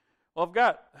I've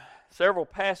got several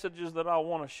passages that I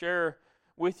want to share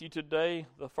with you today.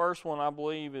 The first one, I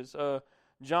believe, is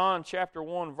John chapter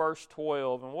 1, verse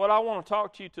 12. And what I want to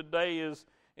talk to you today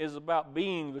is about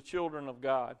being the children of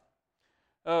God.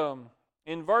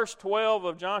 In verse 12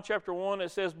 of John chapter 1, it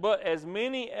says, "But as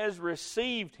many as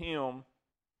received Him,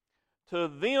 to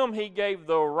them He gave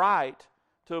the right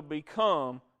to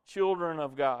become children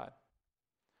of God,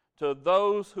 to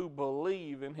those who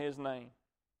believe in His name."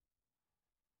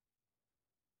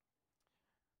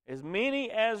 As many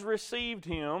as received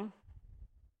Him,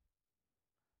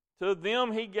 to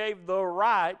them He gave the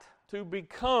right to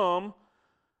become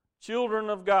children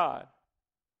of God,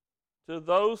 to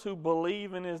those who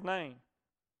believe in His name.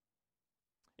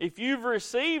 If you've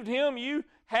received Him, you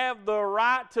have the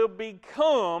right to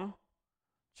become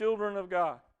children of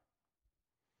God.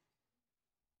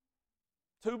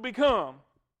 To become.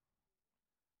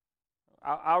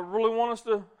 I really want us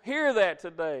to hear that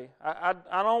today. I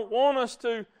don't want us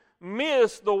to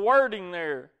miss the wording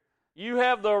there. You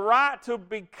have the right to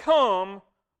become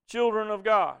children of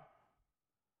God.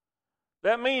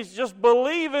 That means just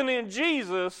believing in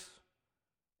Jesus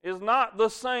is not the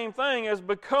same thing as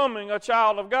becoming a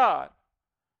child of God.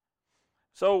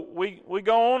 So we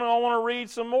go on, and I want to read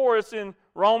some more. It's in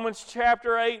Romans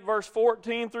chapter 8, verse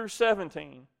 14 through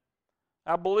 17.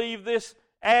 I believe this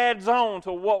adds on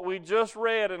to what we just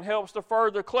read and helps to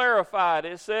further clarify it.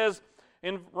 It says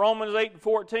in Romans 8 and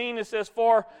 14, it says,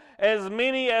 "For as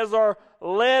many as are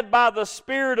led by the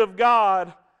Spirit of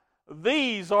God,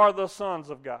 these are the sons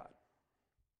of God.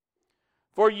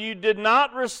 For you did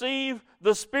not receive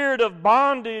the spirit of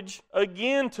bondage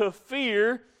again to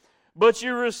fear, but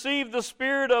you received the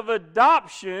spirit of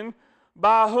adoption,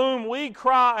 by whom we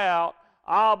cry out,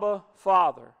 Abba,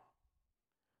 Father.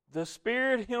 The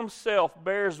Spirit Himself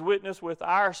bears witness with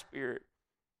our spirit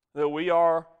that we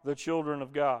are the children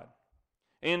of God.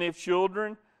 And if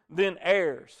children, then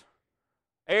heirs,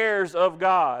 heirs of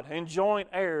God, and joint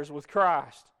heirs with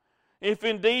Christ. If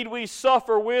indeed we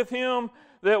suffer with Him,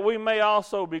 that we may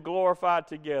also be glorified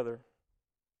together."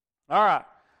 All right,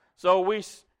 so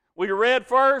we read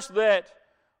first that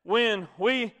when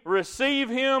we receive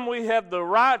Him, we have the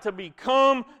right to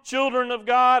become children of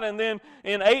God. And then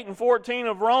in 8 and 14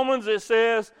 of Romans, it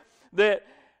says that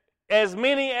as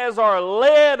many as are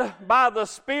led by the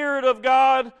Spirit of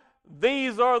God,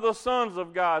 these are the sons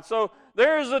of God. So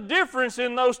there is a difference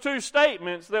in those two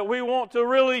statements that we want to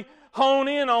really hone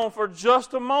in on for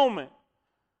just a moment.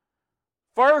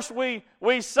 First, we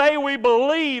say we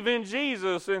believe in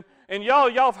Jesus. And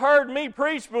y'all have heard me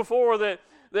preach before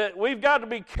that we've got to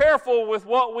be careful with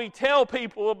what we tell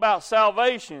people about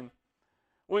salvation.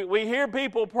 We hear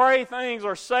people pray things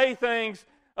or say things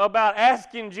about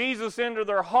asking Jesus into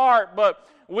their heart, but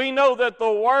we know that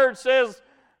the Word says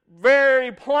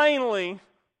very plainly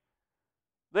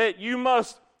that you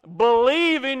must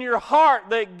believe in your heart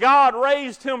that God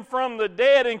raised Him from the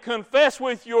dead and confess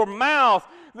with your mouth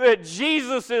that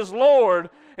Jesus is Lord,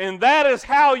 and that is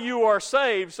how you are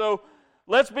saved. So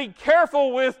let's be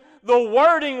careful with the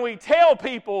wording we tell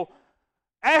people.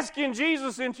 Asking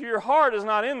Jesus into your heart is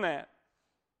not in that.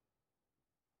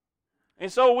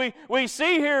 And so we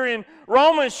see here in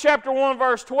Romans chapter 1,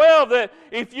 verse 12, that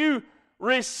if you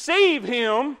receive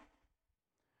Him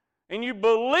and you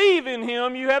believe in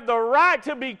Him, you have the right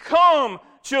to become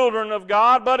children of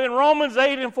God. But in Romans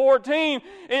 8 and 14,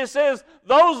 it says,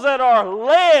 those that are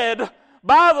led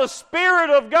by the Spirit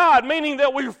of God, meaning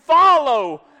that we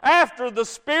follow after the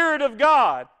Spirit of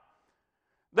God.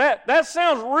 That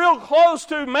sounds real close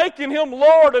to making Him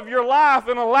Lord of your life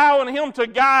and allowing Him to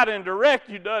guide and direct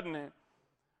you, doesn't it?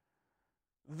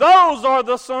 Those are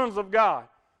the sons of God.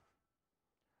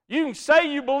 You can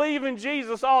say you believe in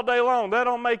Jesus all day long. That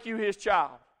don't make you His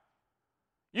child.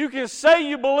 You can say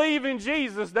you believe in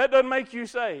Jesus. That doesn't make you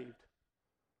saved.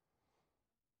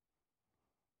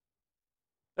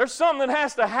 There's something that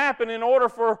has to happen in order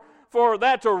for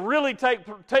that to really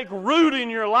take root in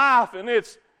your life, and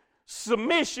it's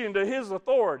submission to His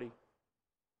authority.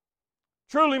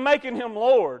 Truly making Him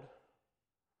Lord.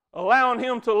 Allowing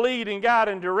Him to lead and guide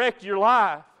and direct your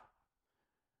life.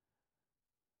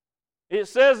 It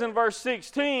says in verse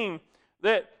 16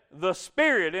 that the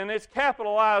Spirit, and it's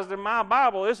capitalized in my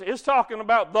Bible, it's talking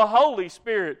about the Holy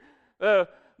Spirit. The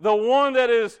one that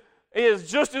is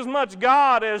just as much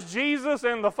God as Jesus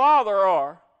and the Father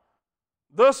are.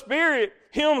 The Spirit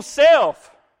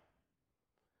Himself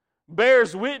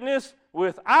bears witness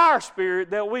with our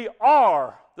spirit that we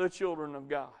are the children of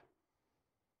God.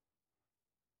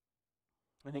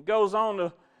 And it goes on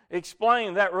to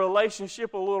explain that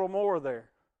relationship a little more there.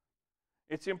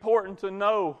 It's important to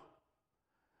know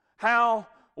how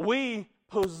we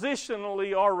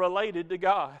positionally are related to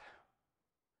God.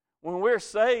 When we're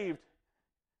saved,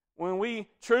 when we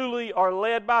truly are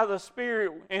led by the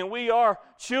Spirit and we are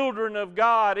children of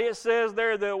God, it says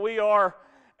there that we are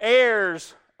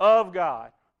heirs of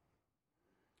God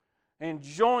and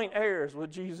joint heirs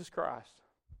with Jesus Christ.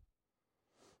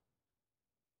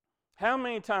 How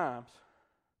many times?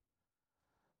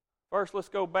 First, let's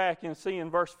go back and see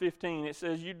in verse 15. It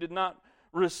says, you did not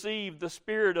receive the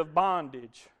spirit of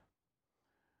bondage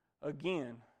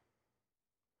again.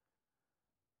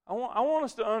 I want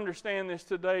us to understand this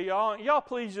today, y'all. Y'all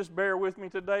please just bear with me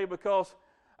today, because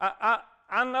I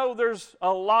know there's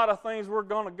a lot of things we're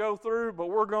going to go through, but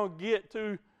we're going to get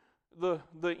to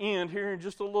the end here in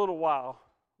just a little while,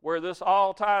 where this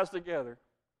all ties together.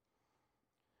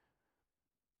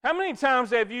 How many times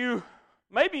have you,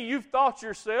 maybe you've thought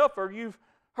yourself or you've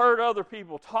heard other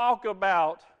people talk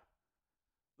about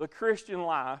the Christian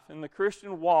life and the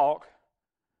Christian walk,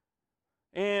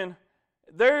 and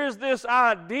there is this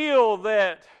ideal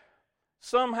that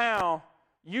somehow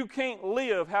you can't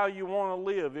live how you want to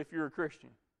live if you're a Christian.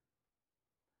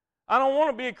 I don't want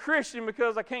to be a Christian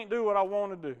because I can't do what I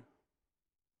want to do.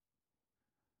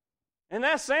 And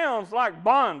that sounds like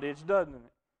bondage, doesn't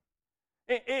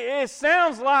it? It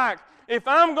sounds like if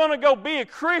I'm going to go be a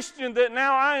Christian, that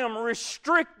now I am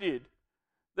restricted,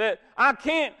 that I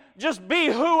can't just be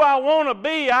who I want to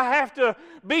be. I have to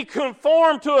be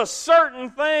conformed to a certain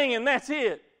thing, and that's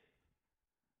it.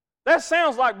 That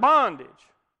sounds like bondage.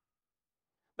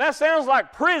 That sounds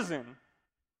like prison.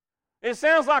 It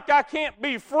sounds like I can't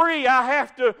be free. I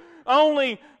have to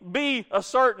only be a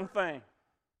certain thing.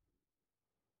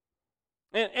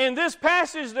 And this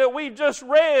passage that we just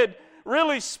read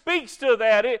really speaks to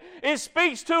that. It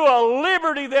speaks to a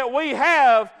liberty that we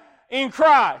have in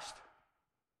Christ.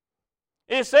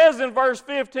 It says in verse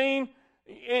 15,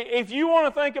 if you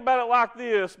want to think about it like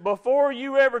this, before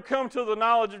you ever come to the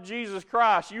knowledge of Jesus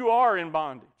Christ, you are in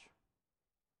bondage.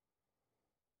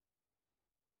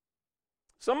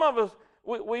 Some of us,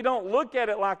 we don't look at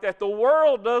it like that. The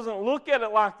world doesn't look at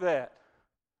it like that.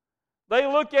 They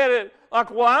look at it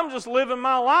like, well, I'm just living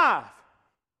my life.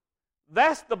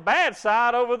 That's the bad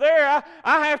side over there.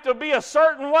 I have to be a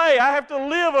certain way. I have to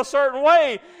live a certain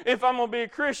way if I'm going to be a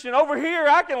Christian. Over here,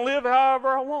 I can live however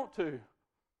I want to.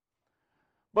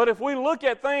 But if we look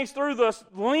at things through the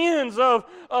lens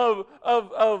of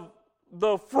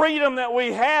the freedom that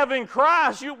we have in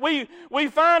Christ, we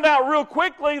find out real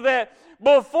quickly that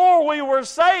before we were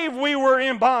saved, we were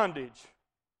in bondage.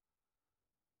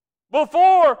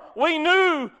 Before we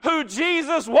knew who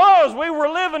Jesus was, we were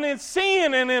living in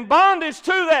sin and in bondage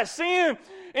to that sin.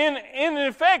 And in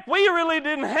effect, we really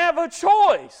didn't have a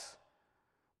choice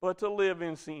but to live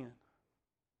in sin.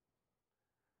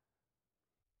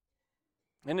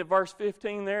 And in verse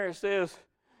 15 there it says,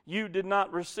 you did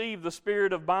not receive the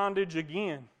spirit of bondage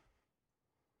again.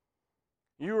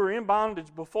 You were in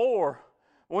bondage before.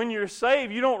 When you're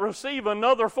saved, you don't receive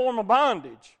another form of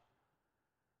bondage.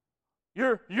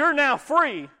 You're now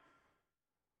free.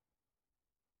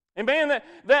 And man,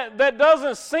 that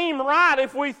doesn't seem right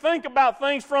if we think about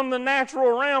things from the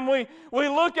natural realm. We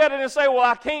look at it and say, well,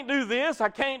 I can't do this, I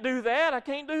can't do that, I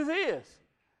can't do this.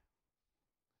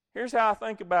 Here's how I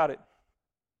think about it.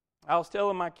 I was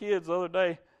telling my kids the other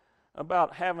day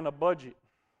about having a budget.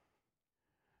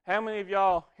 How many of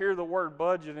y'all hear the word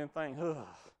budget and think, ugh?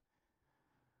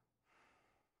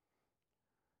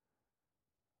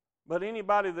 But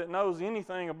anybody that knows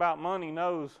anything about money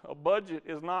knows a budget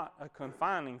is not a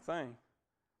confining thing.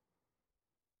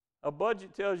 A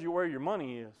budget tells you where your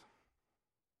money is.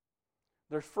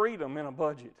 There's freedom in a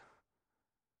budget.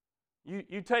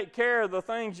 You take care of the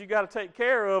things you got to take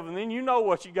care of, and then you know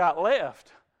what you got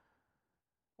left.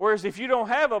 Whereas if you don't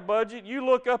have a budget, you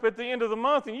look up at the end of the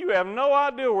month and you have no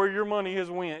idea where your money has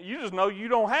went. You just know you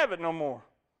don't have it no more.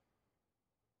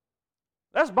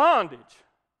 That's bondage.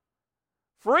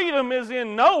 Freedom is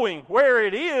in knowing where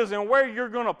it is and where you're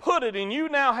going to put it, and you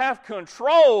now have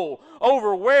control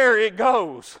over where it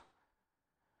goes.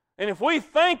 And if we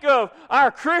think of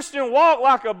our Christian walk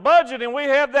like a budget and we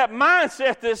have that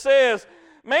mindset that says,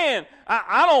 man,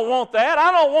 I don't want that.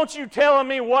 I don't want you telling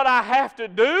me what I have to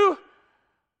do.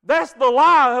 That's the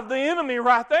lie of the enemy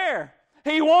right there.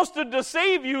 He wants to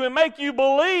deceive you and make you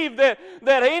believe that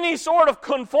any sort of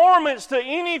conformance to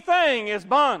anything is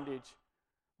bondage.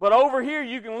 But over here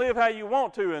you can live how you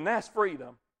want to, and that's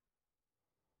freedom.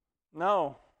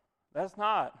 No, that's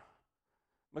not.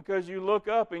 Because you look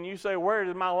up and you say, where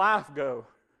did my life go?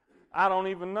 I don't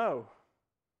even know.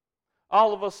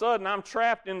 All of a sudden I'm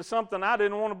trapped into something I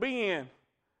didn't want to be in.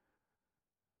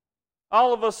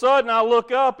 All of a sudden I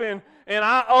look up and and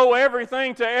I owe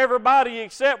everything to everybody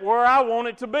except where I want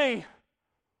it to be.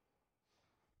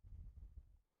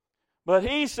 But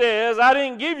He says, I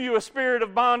didn't give you a spirit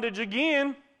of bondage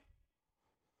again.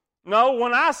 No,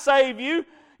 when I save you,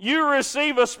 you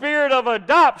receive a spirit of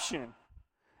adoption.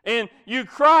 And you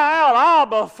cry out,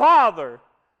 Abba, Father.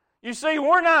 You see,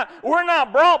 we're not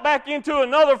brought back into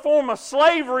another form of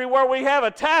slavery where we have a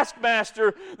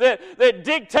taskmaster that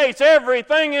dictates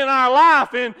everything in our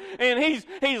life, and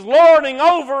he's lording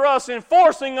over us and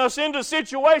forcing us into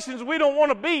situations we don't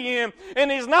want to be in, and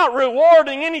He's not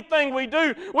rewarding anything we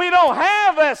do. We don't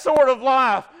have that sort of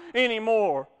life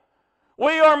anymore.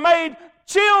 We are made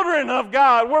children of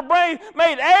God. We're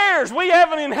made heirs. We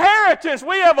have an inheritance.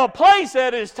 We have a place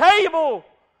at His table.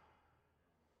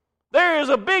 There is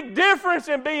a big difference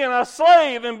in being a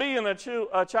slave and being a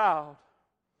child.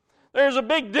 There's a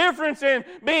big difference in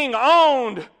being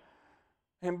owned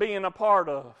and being a part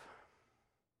of.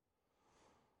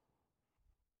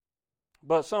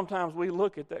 But sometimes we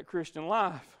look at that Christian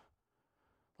life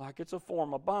like it's a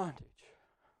form of bondage.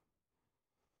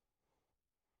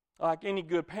 Like any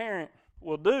good parent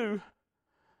will do,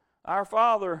 our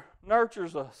Father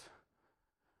nurtures us.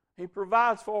 He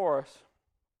provides for us.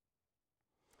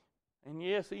 And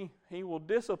yes, He will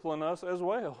discipline us as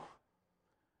well.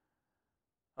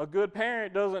 A good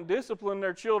parent doesn't discipline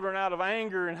their children out of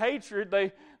anger and hatred.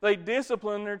 They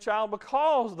discipline their child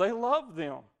because they love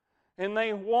them and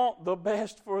they want the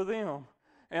best for them.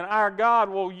 And our God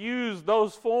will use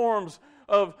those forms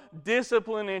of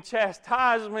discipline and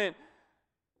chastisement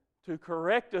to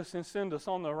correct us and send us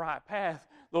on the right path.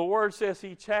 The Word says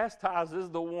He chastises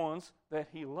the ones that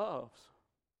He loves.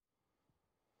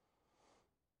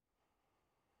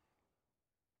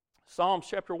 Psalms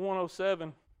chapter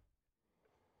 107,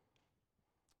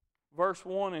 verse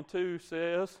 1 and 2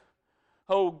 says,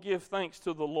 "Oh, give thanks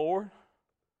to the Lord,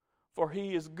 for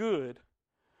He is good,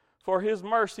 for His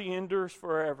mercy endures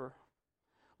forever.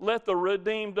 Let the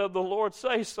redeemed of the Lord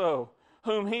say so,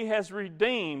 whom He has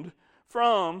redeemed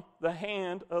from the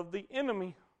hand of the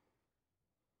enemy."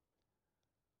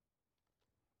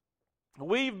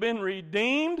 We've been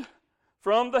redeemed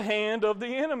from the hand of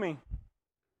the enemy.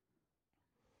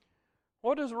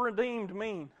 What does redeemed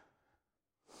mean?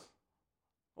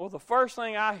 Well, the first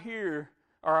thing I hear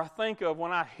or I think of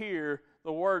when I hear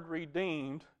the word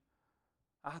redeemed,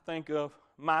 I think of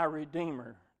my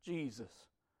Redeemer, Jesus.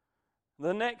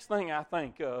 The next thing I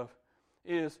think of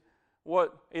is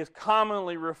what is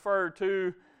commonly referred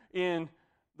to in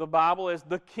the Bible as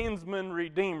the kinsman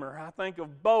redeemer. I think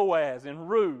of Boaz and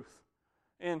Ruth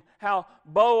and how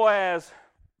Boaz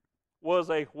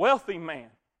was a wealthy man.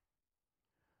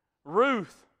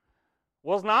 Ruth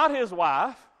was not his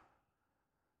wife.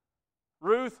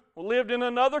 Ruth lived in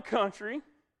another country,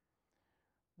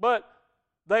 but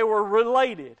they were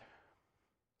related.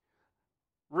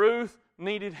 Ruth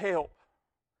needed help.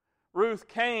 Ruth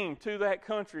came to that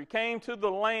country, came to the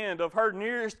land of her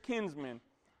nearest kinsman,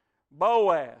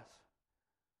 Boaz.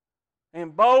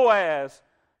 And Boaz,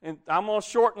 and I'm going to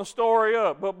shorten the story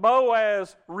up, but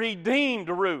Boaz redeemed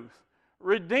Ruth.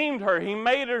 Redeemed her. He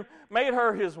made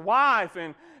her his wife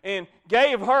and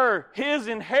gave her his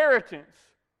inheritance.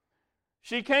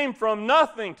 She came from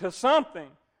nothing to something.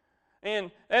 And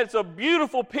it's a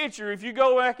beautiful picture if you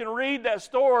go back and read that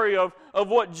story of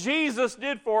what Jesus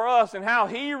did for us and how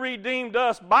He redeemed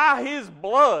us by His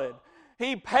blood.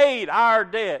 He paid our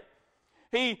debt.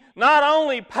 He not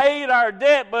only paid our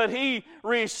debt, but He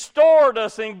restored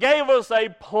us and gave us a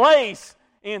place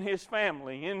in His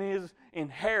family, in His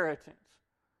inheritance.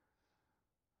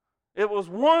 It was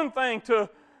one thing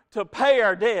to pay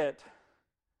our debt,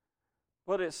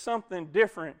 but it's something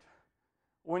different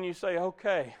when you say,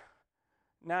 okay,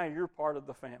 now you're part of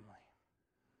the family.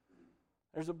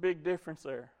 There's a big difference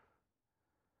there.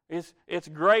 It's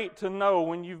great to know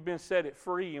when you've been set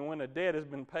free and when a debt has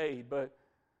been paid, but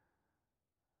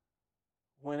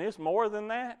when it's more than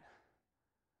that,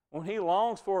 when He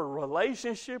longs for a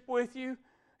relationship with you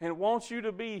and wants you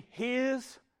to be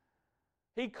His,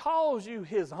 He calls you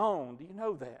His own. Do you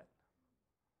know that?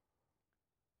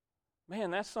 Man,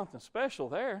 that's something special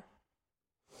there.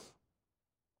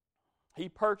 He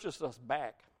purchased us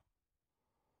back.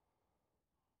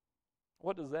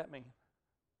 What does that mean?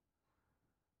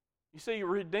 You see,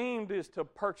 redeemed is to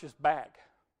purchase back.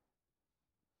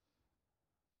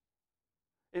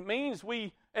 It means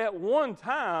we, at one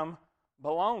time,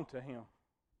 belonged to Him.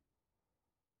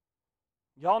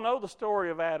 Y'all know the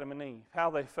story of Adam and Eve, how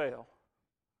they fell.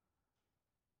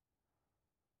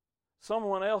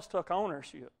 Someone else took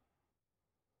ownership.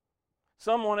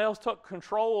 Someone else took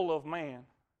control of man.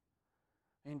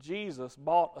 And Jesus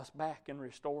bought us back and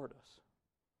restored us.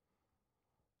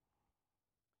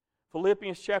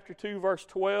 Philippians chapter 2, verse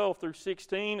 12 through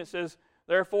 16, it says,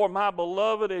 "Therefore, my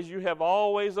beloved, as you have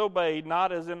always obeyed,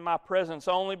 not as in my presence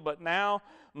only, but now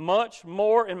much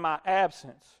more in my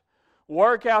absence,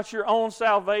 work out your own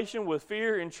salvation with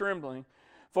fear and trembling.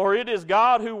 For it is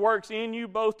God who works in you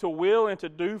both to will and to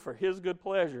do for His good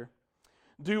pleasure.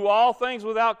 Do all things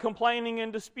without complaining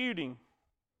and disputing."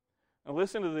 Now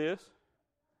listen to this.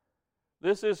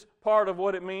 This is part of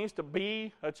what it means to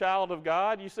be a child of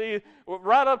God. You see,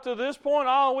 right up to this point,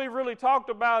 all we've really talked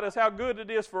about is how good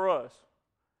it is for us.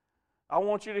 I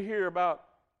want you to hear about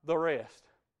the rest.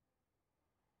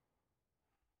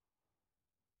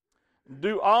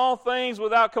 Do all things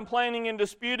without complaining and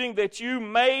disputing, that you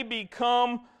may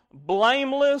become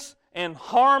blameless and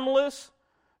harmless,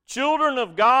 children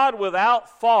of God without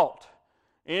fault,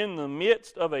 in the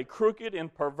midst of a crooked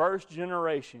and perverse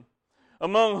generation,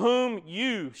 among whom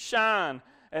you shine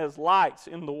as lights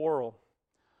in the world,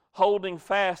 holding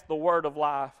fast the word of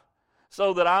life,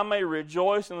 so that I may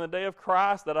rejoice in the day of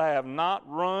Christ, that I have not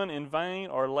run in vain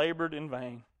or labored in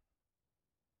vain.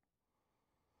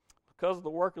 Because of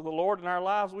the work of the Lord in our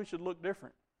lives, we should look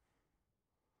different.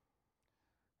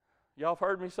 Y'all have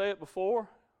heard me say it before.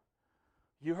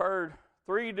 You heard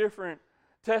 3 different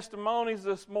testimonies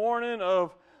this morning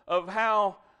of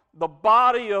how the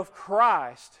body of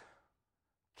Christ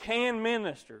can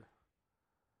minister.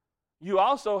 You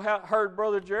also heard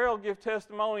Brother Gerald give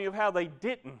testimony of how they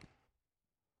didn't,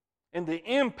 and the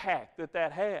impact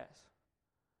that has.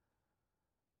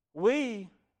 We,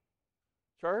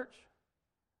 church,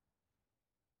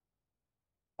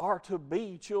 are to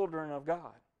be children of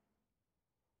God.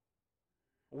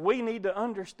 We need to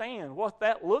understand what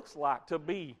that looks like to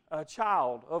be a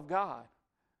child of God.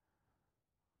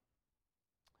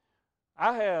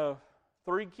 I have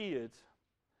 3 kids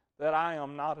that I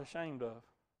am not ashamed of.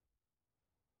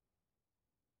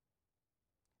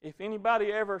 If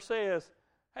anybody ever says,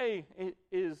 "Hey,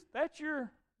 is that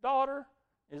your daughter?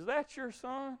 Is that your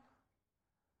son?"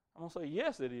 I'm going to say,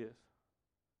 "Yes, it is."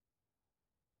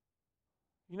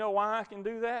 You know why I can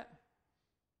do that?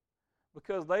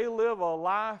 Because they live a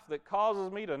life that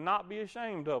causes me to not be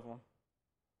ashamed of them.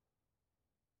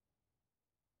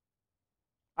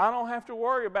 I don't have to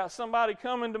worry about somebody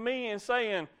coming to me and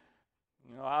saying,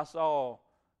 I saw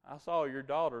your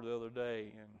daughter the other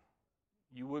day, and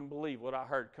you wouldn't believe what I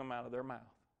heard come out of their mouth.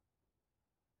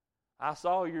 I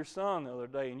saw your son the other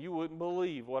day, and you wouldn't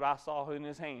believe what I saw in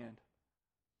his hand.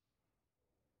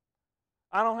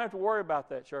 I don't have to worry about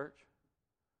that, church.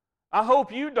 I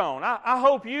hope you don't. I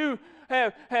hope you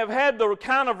have had the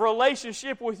kind of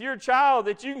relationship with your child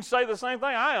that you can say the same thing.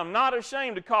 I am not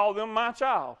ashamed to call them my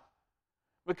child,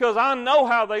 because I know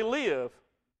how they live.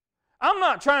 I'm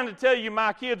not trying to tell you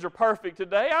my kids are perfect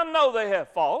today. I know they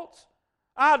have faults.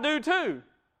 I do too.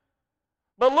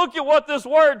 But look at what this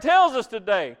word tells us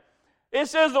today. It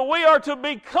says that we are to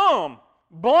become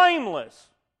blameless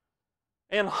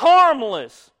and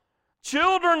harmless,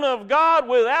 children of God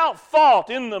without fault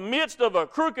in the midst of a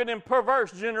crooked and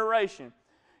perverse generation.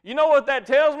 You know what that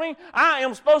tells me? I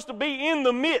am supposed to be in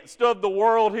the midst of the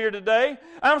world here today.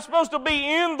 I'm supposed to be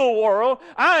in the world.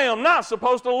 I am not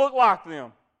supposed to look like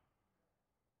them.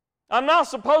 I'm not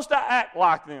supposed to act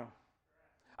like them.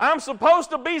 I'm supposed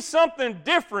to be something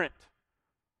different.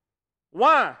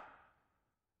 Why?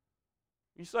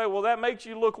 You say, well, that makes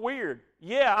you look weird.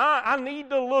 Yeah, I need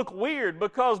to look weird,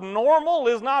 because normal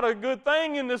is not a good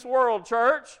thing in this world,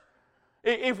 church.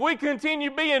 If we continue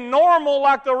being normal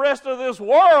like the rest of this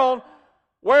world,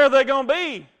 where are they going to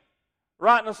be?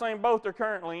 Right in the same boat they're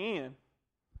currently in.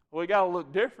 We got to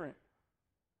look different.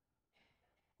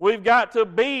 We've got to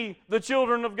be the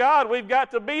children of God. We've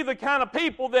got to be the kind of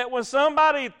people that when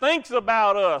somebody thinks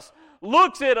about us,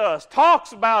 looks at us,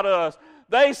 talks about us,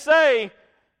 they say,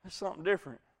 there's something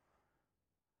different.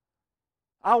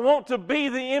 I want to be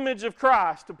the image of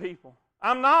Christ to people.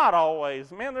 I'm not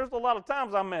always. Man, there's a lot of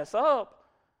times I mess up.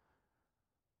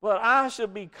 But I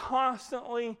should be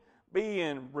constantly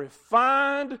being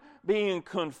refined, being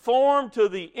conformed to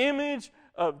the image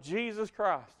of Jesus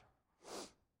Christ.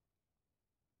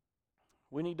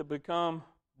 We need to become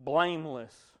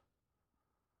blameless,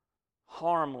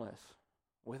 harmless,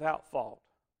 without fault.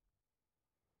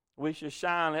 We should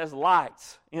shine as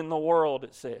lights in the world,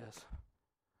 it says.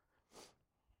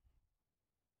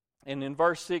 And in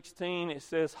verse 16, it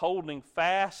says, holding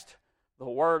fast the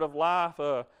word of life.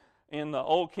 In the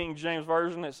Old King James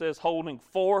Version, it says, holding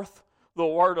forth the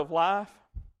word of life.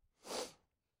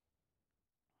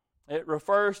 It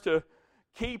refers to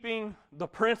keeping the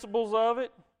principles of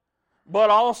it, but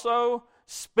also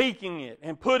speaking it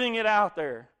and putting it out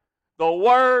there. The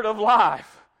word of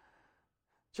life.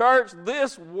 Church,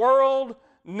 this world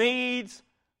needs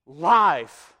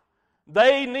life.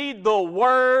 They need the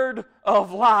word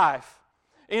of life.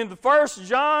 In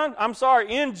John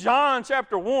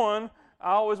chapter 1,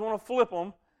 I always want to flip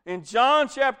them. In John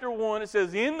chapter 1, it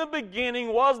says, in the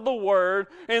beginning was the Word,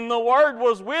 and the Word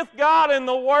was with God, and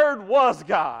the Word was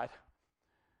God.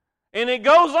 And it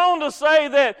goes on to say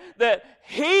that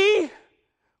He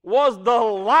was the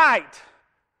light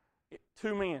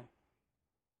to men.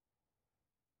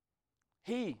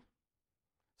 He.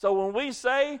 So when we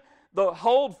say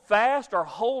hold fast or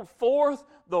hold forth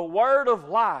the word of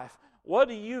life, what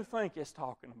do you think it's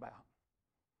talking about?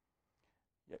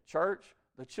 Yet, church,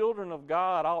 the children of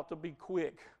God ought to be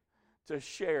quick to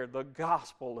share the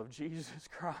gospel of Jesus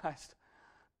Christ.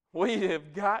 We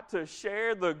have got to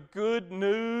share the good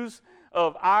news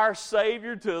of our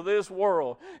Savior to this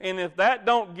world. And if that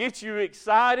don't get you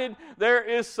excited, there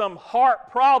is some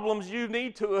heart problems you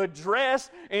need to address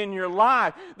in your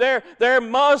life. There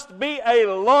must be a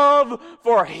love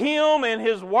for Him and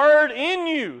His Word in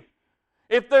you.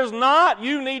 If there's not,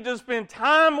 you need to spend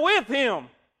time with Him.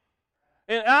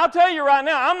 And I'll tell you right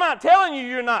now, I'm not telling you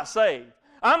you're not saved.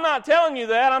 I'm not telling you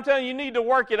that. I'm telling you need to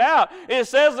work it out. It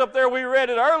says up there, we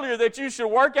read it earlier, that you should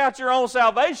work out your own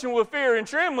salvation with fear and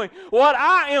trembling. What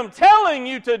I am telling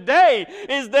you today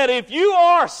is that if you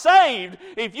are saved,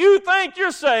 if you think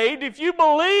you're saved, if you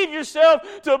believe yourself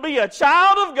to be a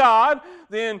child of God,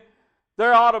 then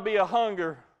there ought to be a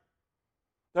hunger.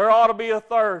 There ought to be a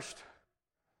thirst.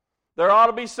 There ought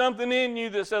to be something in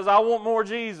you that says, I want more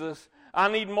Jesus. I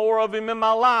need more of Him in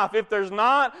my life. If there's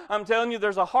not, I'm telling you,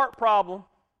 there's a heart problem.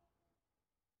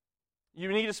 You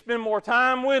need to spend more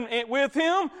time with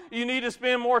Him. You need to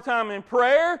spend more time in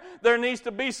prayer. There needs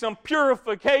to be some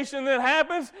purification that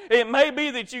happens. It may be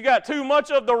that you got too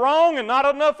much of the wrong and not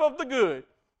enough of the good.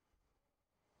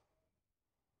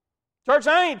 Church,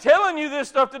 I ain't telling you this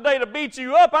stuff today to beat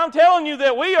you up. I'm telling you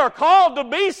that we are called to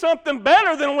be something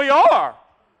better than we are.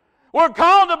 We're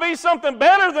called to be something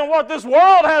better than what this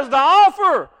world has to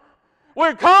offer.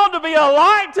 We're called to be a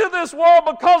light to this world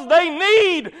because they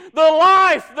need the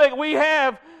life that we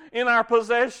have in our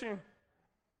possession.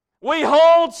 We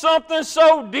hold something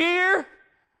so dear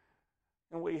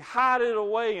and we hide it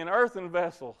away in earthen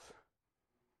vessels.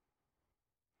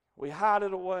 We hide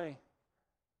it away.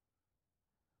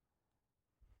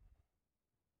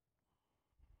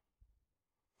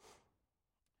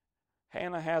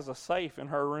 Hannah has a safe in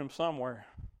her room somewhere.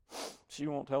 She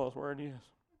won't tell us where it is.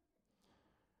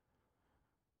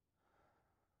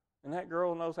 And that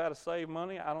girl knows how to save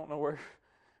money. I don't know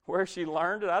where she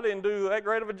learned it. I didn't do that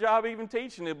great of a job even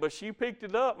teaching it, but she picked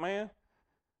it up, man.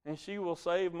 And she will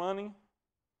save money.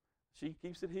 She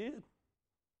keeps it hid.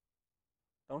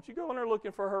 Don't you go in there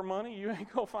looking for her money. You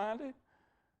ain't going to find it.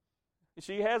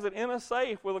 She has it in a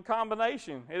safe with a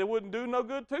combination. And it wouldn't do no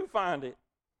good to find it.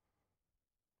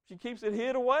 She keeps it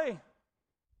hid away.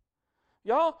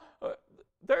 Y'all,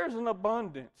 there's an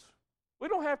abundance. We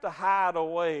don't have to hide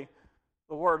away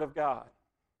the Word of God.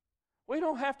 We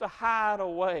don't have to hide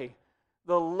away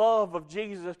the love of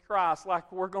Jesus Christ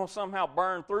like we're going to somehow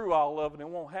burn through all of it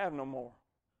and won't have no more.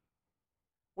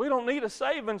 We don't need a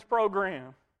savings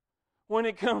program when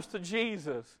it comes to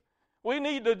Jesus. We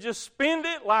need to just spend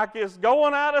it like it's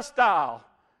going out of style.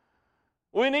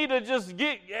 We need to just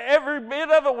get every bit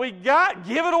of it we got,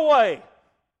 give it away.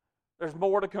 There's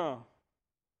more to come.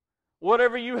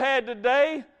 Whatever you had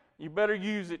today, you better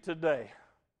use it today.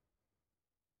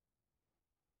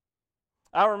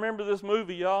 I remember this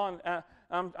movie, y'all, and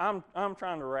I'm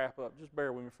trying to wrap up. Just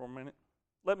bear with me for a minute.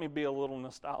 Let me be a little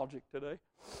nostalgic today.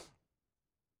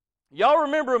 Y'all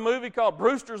remember a movie called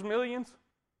Brewster's Millions?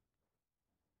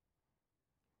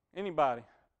 Anybody?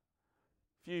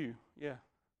 Few, yeah.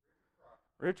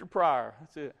 Richard Pryor,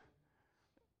 that's it.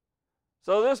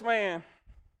 So this man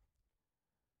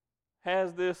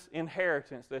has this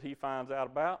inheritance that he finds out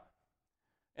about,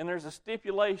 and there's a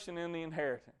stipulation in the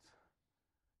inheritance.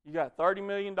 You got $30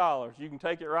 million. You can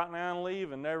take it right now and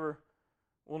leave, and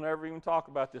we'll never even talk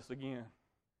about this again.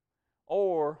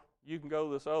 Or you can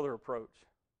go this other approach.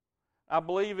 I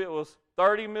believe it was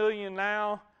 $30 million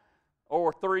now,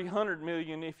 or $300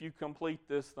 million if you complete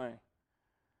this thing.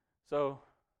 So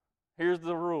here's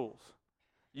the rules.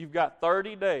 You've got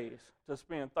 30 days to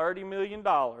spend $30 million,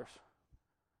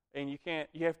 and you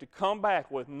have to come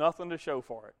back with nothing to show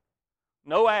for it.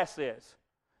 No assets.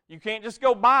 You can't just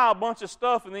go buy a bunch of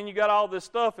stuff and then you got all this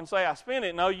stuff and say, I spent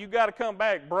it. No, you got to come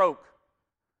back broke.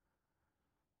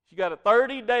 You got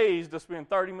 30 days to spend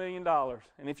 $30 million.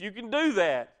 And if you can do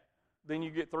that, then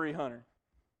you get $300.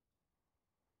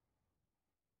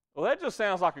 Well, that just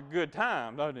sounds like a good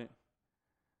time, doesn't it?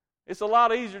 It's a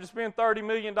lot easier to spend $30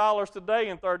 million today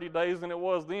in 30 days than it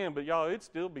was then, but y'all, it'd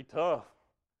still be tough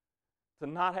to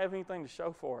not have anything to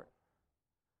show for it.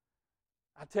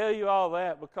 I tell you all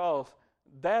that because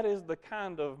that is the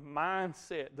kind of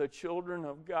mindset the children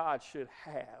of God should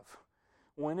have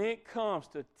when it comes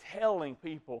to telling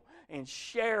people and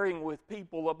sharing with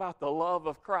people about the love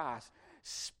of Christ.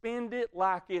 Spend it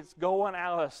like it's going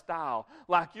out of style,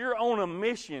 like you're on a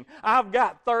mission. I've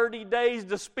got 30 days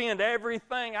to spend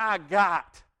everything I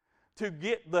got to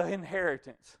get the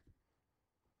inheritance.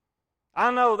 I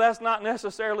know that's not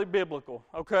necessarily biblical,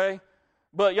 okay?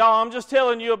 But y'all, I'm just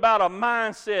telling you about a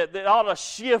mindset that ought to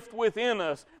shift within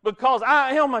us because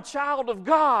I am a child of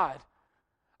God.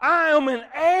 I am an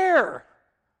heir.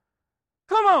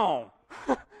 Come on,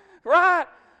 right?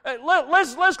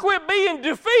 Let's quit being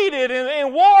defeated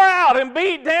and wore out and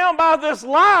beat down by this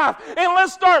life, and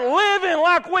let's start living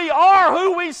like we are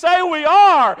who we say we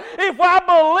are. If I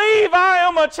believe I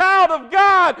am a child of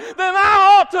God, then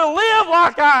I ought to live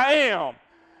like I am.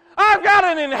 I've got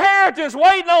an inheritance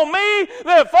waiting on me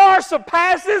that far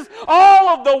surpasses all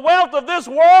of the wealth of this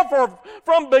world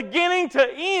from beginning to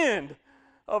end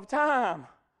of time.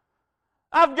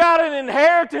 I've got an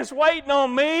inheritance waiting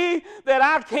on me that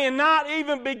I cannot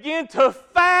even begin to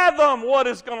fathom what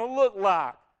it's going to look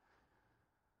like.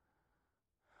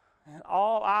 And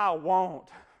all I want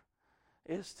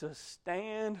is to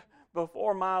stand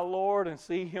before my Lord and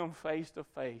see Him face to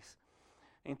face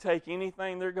and take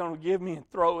anything they're going to give me and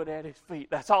throw it at His feet.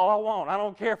 That's all I want. I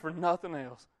don't care for nothing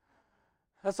else.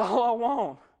 That's all I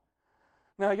want.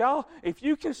 Now, y'all, if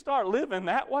you can start living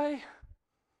that way,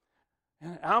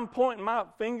 and I'm pointing my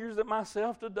fingers at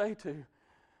myself today too.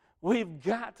 We've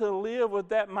got to live with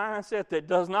that mindset that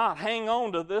does not hang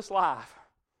on to this life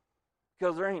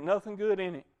because there ain't nothing good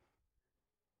in it.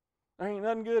 There ain't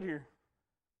nothing good here.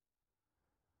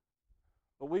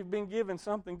 But we've been given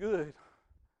something good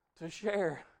to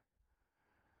share.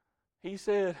 He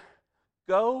said,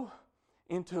 go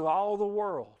into all the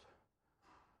world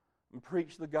and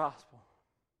preach the gospel.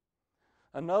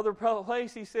 Another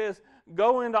place he says,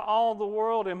 go into all the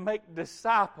world and make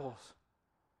disciples.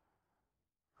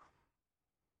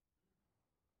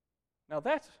 Now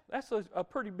that's a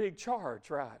pretty big charge,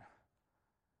 right?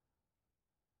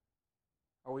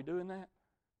 Are we doing that?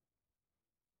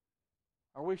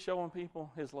 Are we showing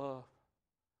people His love?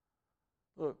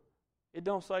 Look, it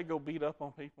don't say go beat up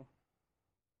on people.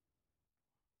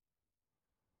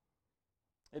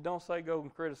 It don't say go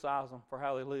and criticize them for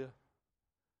how they live.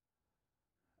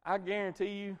 I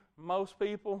guarantee you, most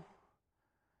people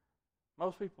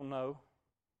know.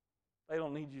 They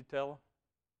don't need you to tell them.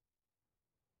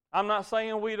 I'm not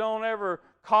saying we don't ever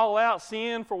call out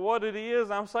sin for what it is.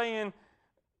 I'm saying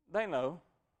they know.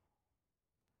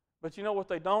 But you know what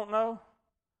they don't know?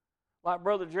 Like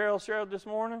Brother Gerald shared this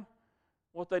morning,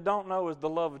 what they don't know is the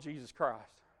love of Jesus Christ.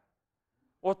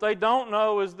 What they don't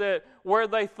know is that where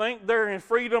they think they're in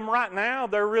freedom right now,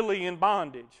 they're really in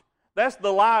bondage. That's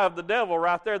the lie of the devil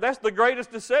right there. That's the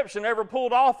greatest deception ever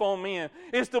pulled off on men,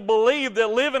 is to believe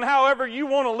that living however you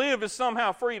want to live is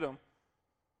somehow freedom.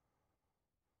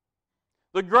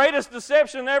 The greatest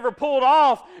deception ever pulled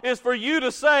off is for you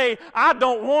to say, I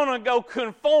don't want to go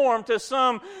conform to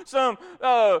some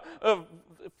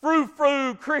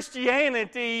frou-frou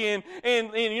Christianity and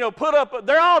put up,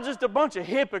 they're all just a bunch of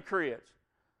hypocrites.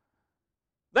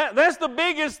 That's the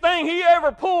biggest thing he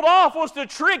ever pulled off, was to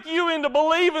trick you into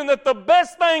believing that the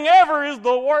best thing ever is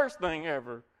the worst thing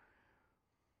ever.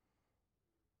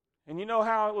 And you know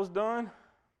how it was done?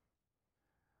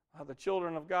 By the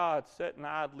children of God sitting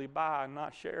idly by and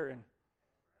not sharing,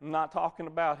 not talking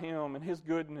about Him and His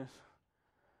goodness.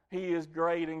 He is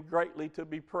great and greatly to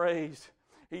be praised.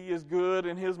 He is good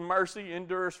and His mercy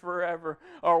endures forever.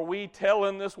 Are we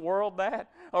telling this world that?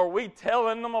 Are we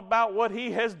telling them about what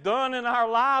He has done in our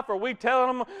life? Are we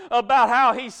telling them about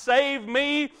how He saved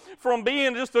me from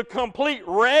being just a complete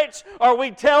wretch? Are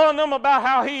we telling them about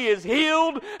how He is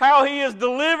healed, how He is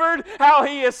delivered, how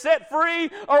He is set free?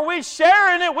 Are we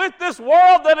sharing it with this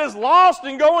world that is lost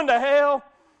and going to hell?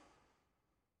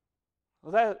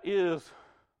 Well, that is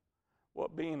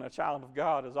what being a child of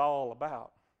God is all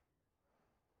about.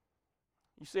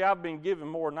 You see, I've been given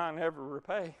more than I can ever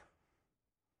repay.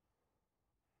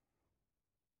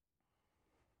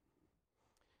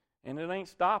 And it ain't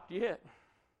stopped yet.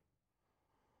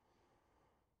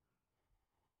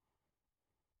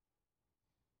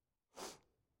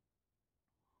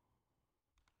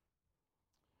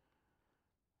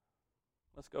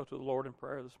 Let's go to the Lord in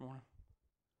prayer this morning.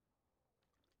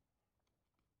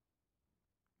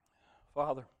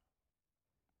 Father,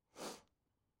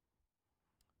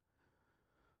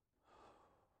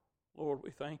 Lord,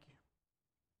 we thank you.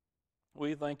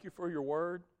 We thank you for your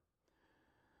word.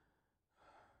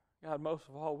 God, most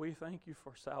of all, we thank you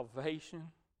for salvation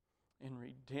and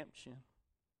redemption.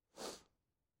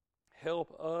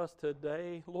 Help us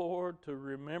today, Lord, to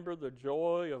remember the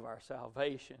joy of our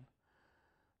salvation,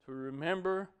 to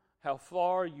remember how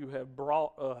far you have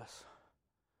brought us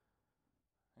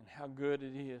and how good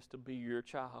it is to be your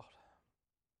child.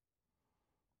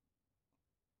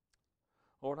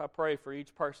 Lord, I pray for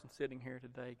each person sitting here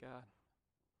today, God.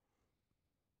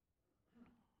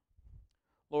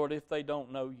 Lord, if they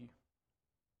don't know you,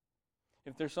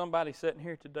 if there's somebody sitting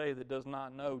here today that does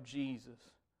not know Jesus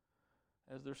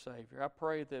as their Savior, I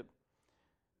pray that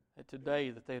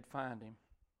today that they'd find Him.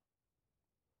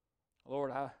 Lord,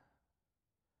 I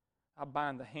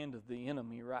bind the hand of the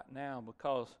enemy right now,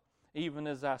 because even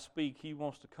as I speak, he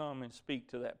wants to come and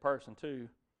speak to that person too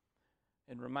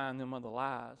and remind them of the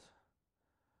lies.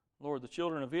 Lord, the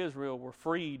children of Israel were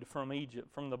freed from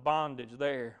Egypt, from the bondage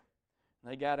there.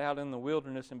 They got out in the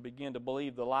wilderness and began to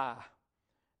believe the lie.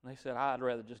 And they said, I'd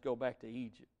rather just go back to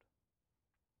Egypt.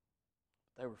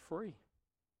 But they were free.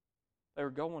 They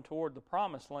were going toward the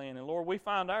promised land. And Lord, we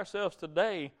find ourselves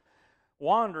today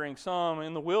wandering some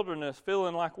in the wilderness,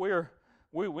 feeling like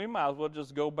we might as well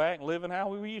just go back living how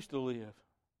we used to live.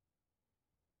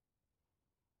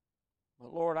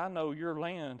 But Lord, I know your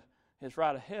land is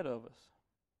right ahead of us.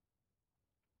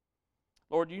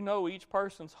 Lord, you know each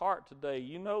person's heart today.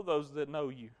 You know those that know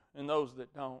you and those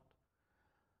that don't.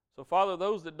 So, Father,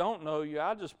 those that don't know you,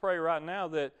 I just pray right now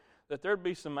that there'd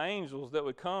be some angels that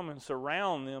would come and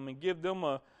surround them and give them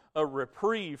a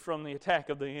reprieve from the attack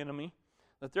of the enemy.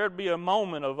 That there'd be a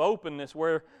moment of openness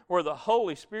where the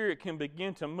Holy Spirit can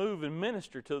begin to move and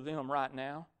minister to them right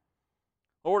now.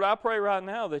 Lord, I pray right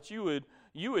now that you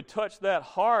would touch that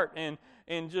heart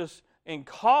and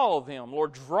call them,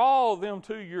 Lord, draw them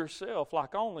to yourself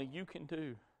like only you can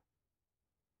do.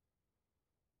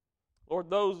 Lord,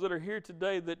 those that are here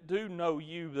today that do know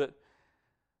you, that,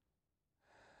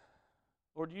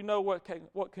 Lord, you know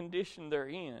what condition they're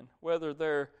in, whether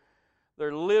they're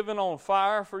living on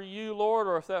fire for you, Lord,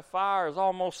 or if that fire is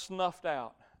almost snuffed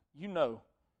out. You know.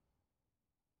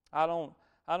 I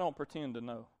don't pretend to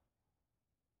know.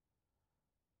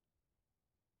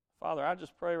 Father, I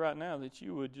just pray right now that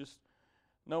you would just,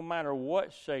 no matter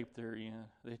what shape they're in,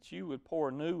 that you would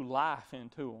pour new life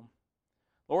into them.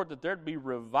 Lord, that there'd be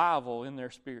revival in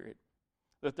their spirit.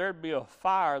 That there'd be a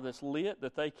fire that's lit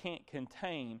that they can't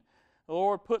contain.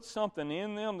 Lord, put something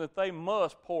in them that they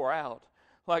must pour out.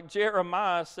 Like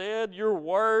Jeremiah said, your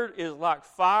word is like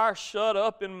fire shut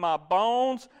up in my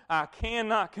bones. I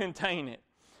cannot contain it.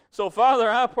 So, Father,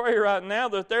 I pray right now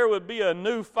that there would be a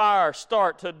new fire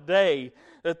start today.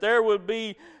 That there would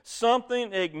be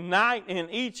something ignite in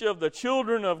each of the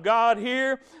children of God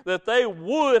here, that they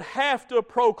would have to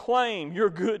proclaim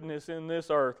your goodness in this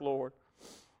earth, Lord.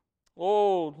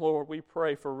 Oh, Lord, we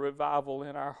pray for revival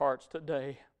in our hearts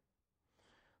today.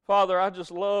 Father, I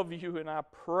just love you and I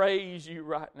praise you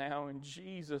right now in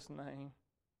Jesus' name.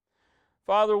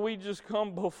 Father, we just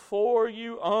come before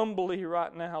you humbly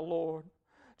right now, Lord.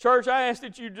 Church, I ask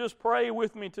that you just pray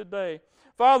with me today.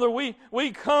 Father, we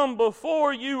come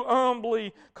before you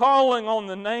humbly, calling on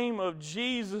the name of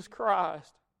Jesus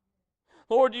Christ.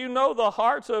 Lord, you know the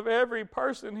hearts of every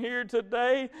person here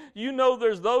today. You know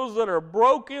there's those that are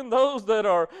broken, those that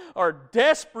are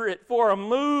desperate for a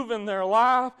move in their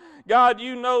life. God,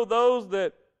 you know those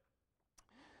that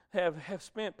have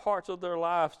spent parts of their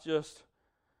lives just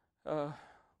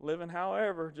living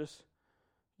however, just,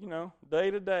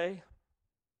 day to day.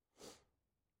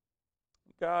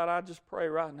 God, I just pray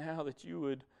right now that you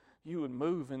would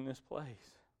move in this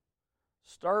place.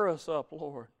 Stir us up,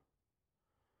 Lord.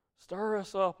 Stir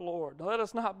us up, Lord. Let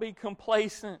us not be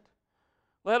complacent.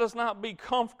 Let us not be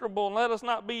comfortable. And let us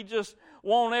not be just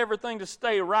want everything to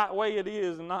stay right way it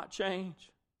is and not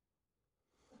change.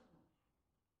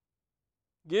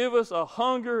 Give us a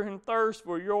hunger and thirst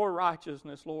for your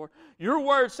righteousness, Lord. Your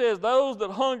word says those that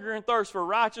hunger and thirst for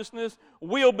righteousness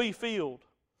will be filled.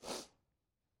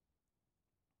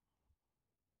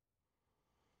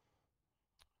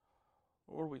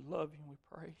 Lord, we love you and we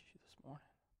praise you this morning.